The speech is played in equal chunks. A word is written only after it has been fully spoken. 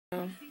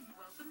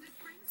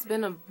It's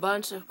been a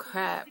bunch of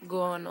crap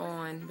going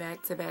on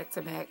back to back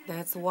to back.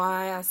 That's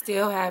why I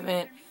still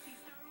haven't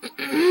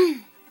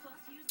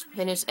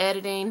finished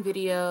editing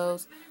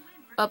videos,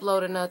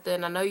 uploading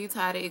nothing. I know you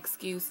tired of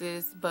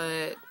excuses,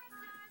 but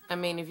I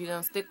mean, if you're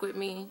gonna stick with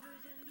me,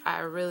 I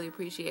really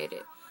appreciate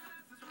it.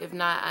 If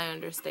not, I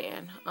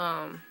understand.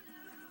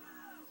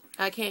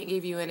 I can't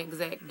give you an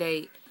exact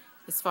date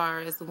as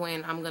far as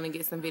when I'm gonna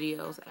get some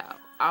videos out.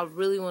 I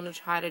really want to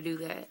try to do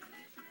that.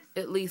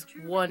 At least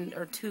one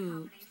or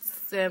two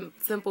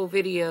simple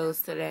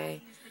videos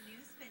today.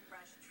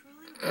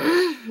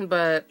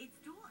 But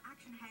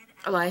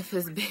life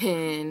has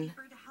been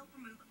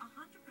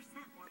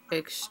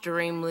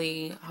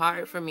extremely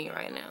hard for me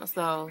right now.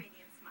 So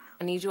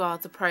I need you all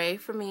to pray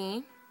for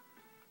me,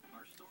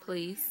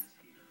 please,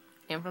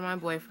 and for my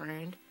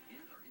boyfriend.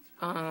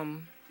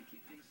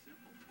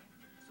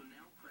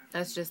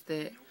 That's just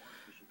it.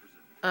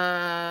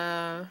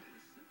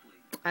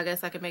 I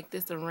guess I can make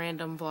this a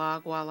random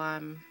vlog while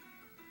I'm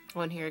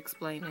on here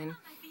explaining.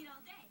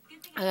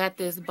 I got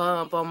this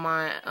bump on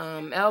my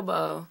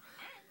elbow.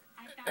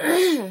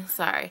 Sorry.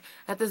 I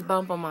got this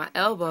bump on my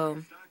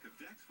elbow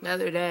the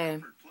other day.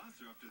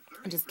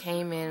 I just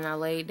came in and I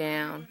laid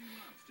down.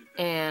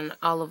 And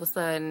all of a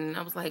sudden,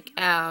 I was like,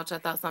 ouch. I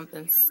thought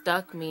something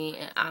stuck me.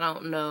 And I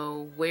don't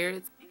know where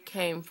it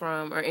came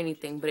from or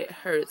anything, but it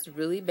hurts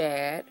really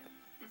bad.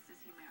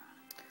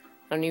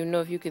 I don't even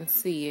know if you can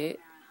see it.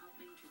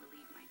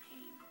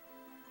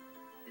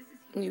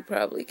 You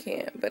probably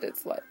can't, but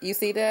it's like, you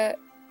see that?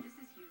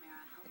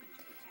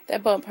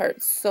 That bump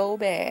hurts so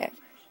bad.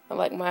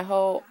 Like, my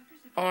whole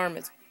arm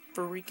is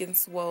freaking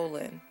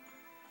swollen.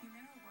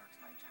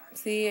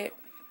 See it?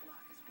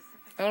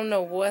 I don't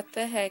know what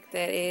the heck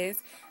that is,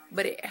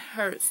 but it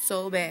hurts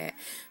so bad.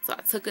 So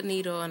I took a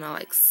needle and I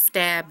like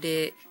stabbed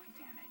it.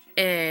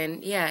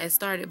 And yeah, it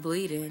started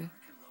bleeding,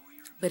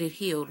 but it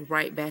healed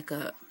right back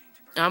up.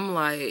 I'm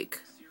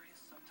like,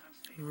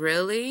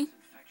 really?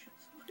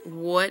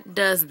 What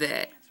does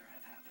that?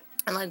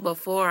 And like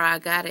before I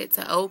got it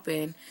to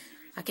open,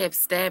 I kept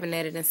stabbing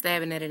at it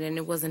and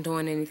it wasn't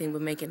doing anything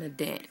but making a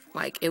dent.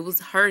 Like, it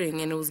was hurting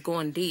and it was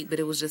going deep,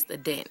 but it was just a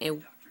dent.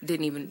 It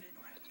didn't even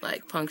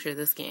like puncture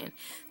the skin.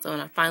 So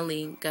when I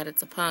finally got it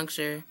to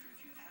puncture,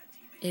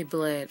 it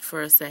bled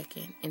for a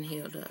second and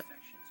healed up.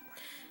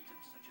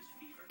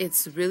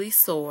 It's really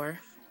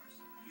sore,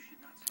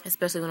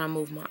 especially when I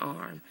move my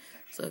arm.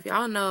 So if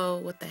y'all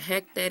know what the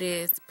heck that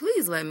is,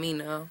 please let me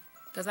know,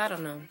 because I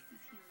don't know.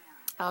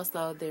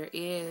 Also, there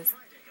is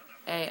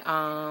a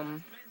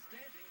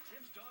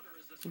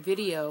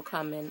video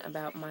coming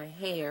about my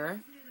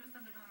hair.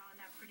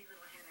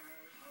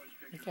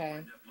 Okay,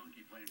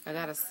 I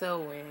got a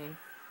sew-in,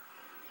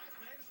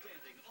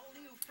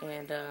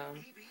 and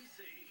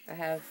I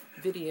have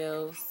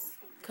videos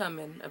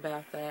coming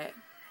about that.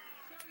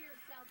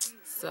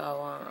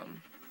 So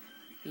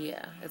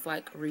yeah, it's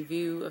like a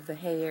review of the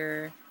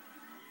hair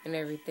and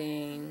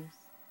everything.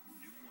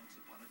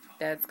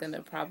 That's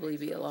gonna probably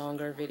be a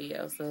longer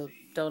video, so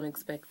don't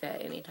expect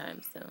that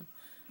anytime soon.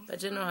 But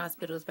General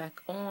Hospital is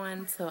back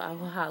on, so I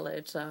will holler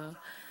at y'all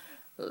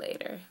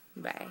later.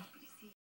 Bye.